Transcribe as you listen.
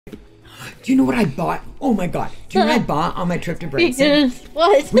Do you know what I bought? Oh my god. Do you know what I bought on my trip to Branson?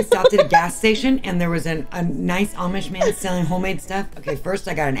 What? We stopped at a gas station and there was a nice Amish man selling homemade stuff. Okay, first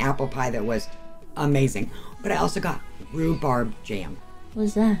I got an apple pie that was amazing. But I also got rhubarb jam.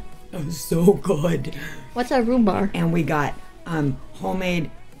 What's that? It was so good. What's a rhubarb? And we got homemade...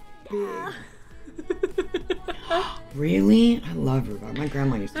 Really? I love rhubarb. My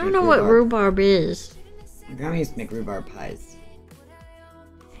grandma used to I make don't know what rhubarb is. My grandma used to make rhubarb pies.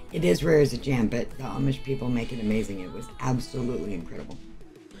 It is rare as a jam, but the Amish people make it amazing. It was absolutely incredible.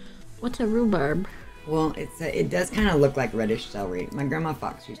 What's a rhubarb? Well, it does kind of look like reddish celery. My grandma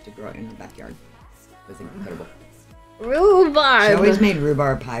Fox used to grow it in her backyard. It was incredible. Rhubarb! She always made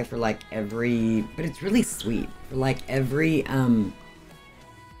rhubarb pie for like every... But it's really sweet. For like every...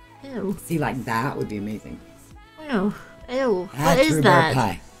 Ew. See, like that would be amazing. Ew. Ew. That's What is rhubarb that?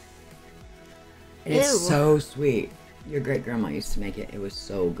 pie. It is Ew. so sweet. Your great grandma used to make it. It was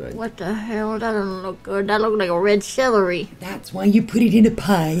so good. What the hell? That doesn't look good. That looked like a red celery. That's why you put it in a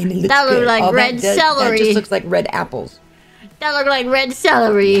pie and it looks That good. looked like red celery. That just looks like red apples. That looked like red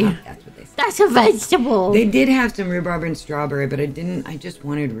celery. Yeah, that's what they said. That's a vegetable. They did have some rhubarb and strawberry, but I just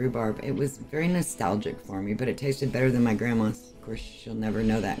wanted rhubarb. It was very nostalgic for me, but it tasted better than my grandma's. Of course, she'll never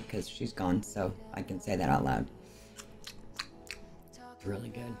know that because she's gone, so I can say that out loud. It's really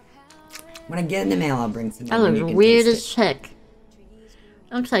good. When I get in the mail, I'll bring some. That looks weird as heck.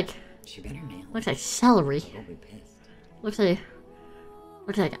 Looks like celery. We'll be pissed.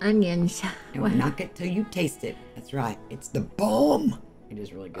 Looks like onions. And we'll knock it till you taste it. That's right. It's the bomb. It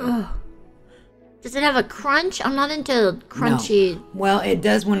is really good. Ugh. Does it have a crunch? I'm not into crunchy. No. Well, it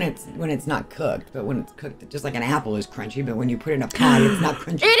does when it's not cooked, but when it's cooked, just like an apple is crunchy. But when you put it in a pie, it's not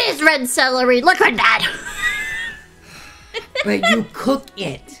crunchy. It is red celery. Look at that. But you cook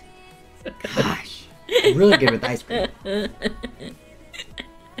it. Gosh, really good with ice cream.